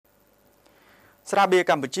ស្រាបៀរ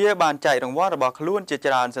កម្ពុជាបានចែករង្វាន់របស់ខ្លួនជា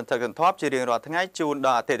ច្រើនសន្ធឹកសន្ធាប់ជារៀងរាល់ថ្ងៃជូនដ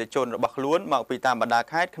ល់អតិថិជនរបស់ខ្លួនមកពីតាមបណ្ដា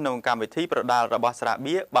ខេត្តក្នុងកម្មវិធីប្រដាល់របស់ស្រា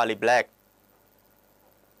បៀរ Bali Black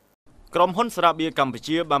ក្រុមហ៊ុនស្រាបៀរកម្ពុ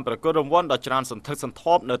ជាបានប្រកាសរង្វាន់ដ៏ច្រើនសន្ធឹកសន្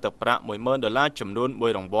ធាប់នៅទឹកប្រាក់$10,000ចំនួន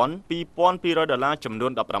1រង្វាន់$2,200ចំនួ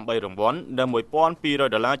ន18រង្វាន់និង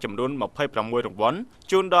$1,200ចំនួន26រង្វាន់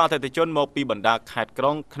ជូនដល់អតិថិជនមកពីបណ្ដាខេត្តក្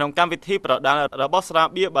រុងក្នុងកម្មវិធីប្រដាល់របស់ស្រា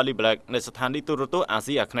បៀរ Bali Black នៅស្ថានីយទូរទស្សន៍អា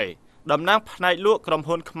ស៊ីអាគ្នេយ៍តំណាងផ្នែកលក់ក្រុម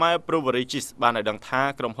ហ៊ុនខ្មែរ Breweries បានឲ្យដឹងថា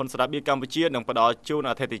ក្រុមហ៊ុនស្រាបៀរកម្ពុជានឹងផ្ដល់ជូន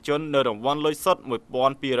អតិថិជននៅរង្វាន់លុយសុទ្ធ$1,200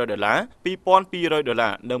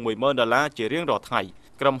 $2,200 និង$10,000ជារៀងរាល់ថ្ងៃ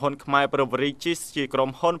ក្រុមហ៊ុនខ្មែរ Breweries ជាក្រុម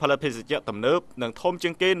ហ៊ុនផលិតភេសជ្ជៈទំនើបនិងធំជា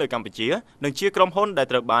ងគេនៅកម្ពុជានិងជាក្រុមហ៊ុនដែល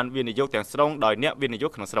ត្រូវបានវិនិយោគទាំងស្រុងដោយអ្នកវិនិយោ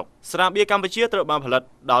គក្នុងស្រុកស្រាបៀរកម្ពុជាត្រូវបានផលិត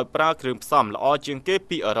ដោយប្រើគ្រឿងផ្សំល្អជាងគេ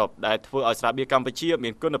ពីអឺរ៉ុបដែលធ្វើឲ្យស្រាបៀរកម្ពុជាមា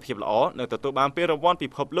នគុណភាពល្អនិងទទួលបានពានរង្វាន់ពិ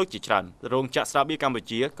ភពលោកជាច្រើនរោងចក្រស្រាបៀរកម្ពុ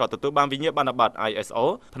ជាក៏ទទួលបានវិញ្ញាបនបត្រ ISO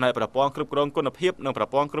ផ្នែកប្រព័ន្ធគ្រប់គ្រងគុណភាពនិងប្រ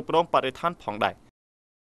ព័ន្ធគ្រប់គ្រងបរិស្ថានផងដែរ